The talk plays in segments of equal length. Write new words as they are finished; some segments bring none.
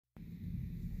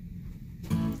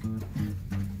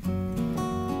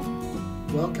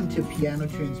Welcome to Piano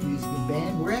Trends Music and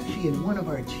Band. We're actually in one of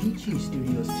our teaching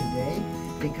studios today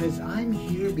because I'm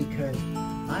here because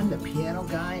I'm the piano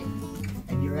guy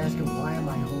and you're asking why am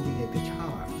I holding a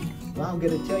guitar? Well, I'm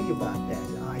going to tell you about that.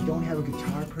 I don't have a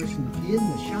guitar person in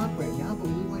the shop right now, but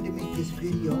we wanted to make this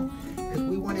video because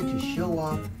we wanted to show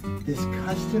off this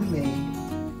custom-made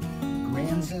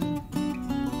Granzin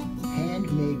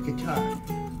handmade guitar.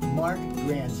 Mark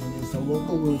Granzin is a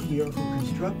local luthier who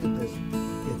constructed this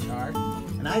guitar,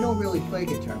 and I don't really play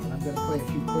guitar, but I'm going to play a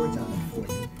few chords on it for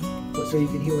you so you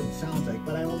can hear what it sounds like.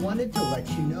 But I wanted to let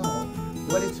you know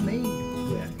what it's made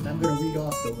with, and I'm going to read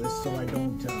off the list so I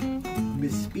don't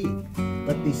misspeak.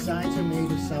 But the sides are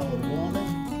made of solid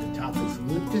walnut, the top is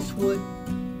lippus wood,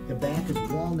 the back is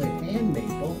walnut and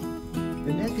maple,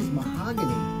 the neck is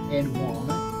mahogany and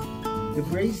walnut, the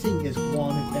bracing is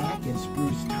walnut back and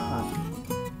spruce top,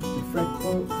 the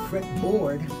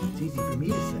fretboard, it's easy for me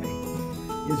to say,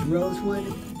 is rosewood,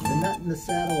 the nut and the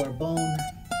saddle are bone,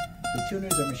 the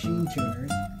tuners are machine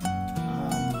tuners,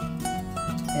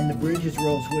 and the bridge is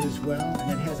rosewood as well,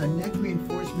 and it has a neck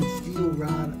reinforcement steel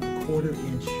rod, a 1/4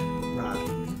 inch rod.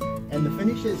 And the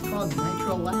finish is called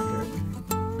nitro lacquer.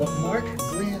 But Mark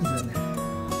Granzin,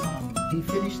 he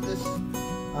finished this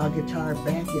guitar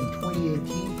back in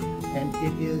 2018, and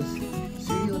it is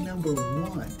serial number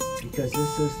 1 because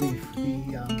this is the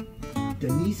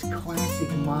Denise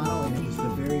Classic model, and it was the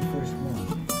very first one.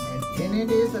 And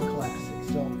it is a classic,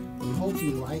 so we hope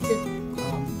you like it.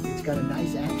 It's got a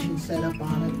nice action setup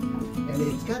on it, and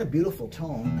it's got a beautiful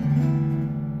tone.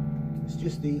 It's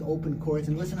just the open chords,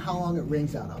 and listen how long it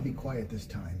rings out. I'll be quiet this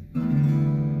time.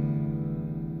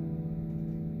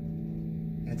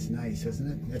 That's nice, isn't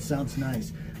it? That sounds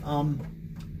nice.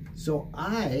 So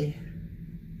I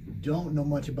don't know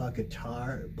much about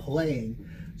guitar playing,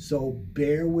 so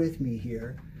bear with me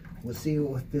here. We'll see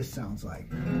what this sounds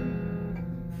like.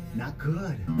 Not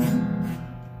good.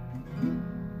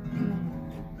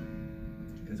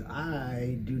 Because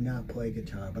I do not play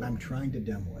guitar, but I'm trying to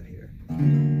demo it here.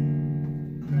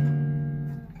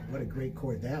 What a great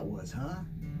chord that was, huh?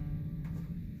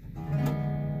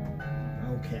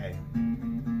 Okay.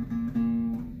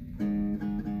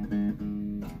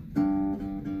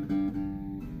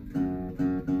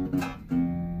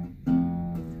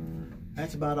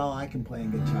 That's about all I can play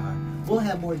on guitar. We'll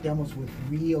have more demos with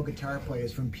real guitar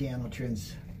players from Piano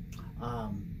Trends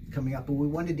coming up, but we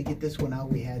wanted to get this one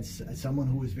out. We had someone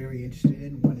who was very interested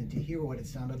and wanted to hear what it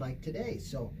sounded like today.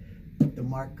 So the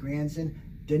Mark Granzin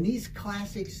Denise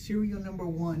Classic serial number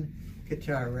 1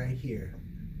 guitar right here.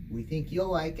 We think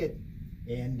you'll like it,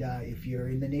 and if you're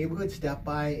in the neighborhood, stop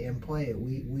by and play it.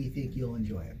 We think you'll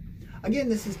enjoy it. Again,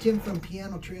 this is Tim from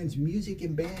Piano Trends Music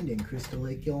and Band in Crystal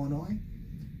Lake, Illinois.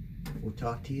 We'll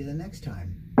talk to you the next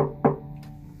time.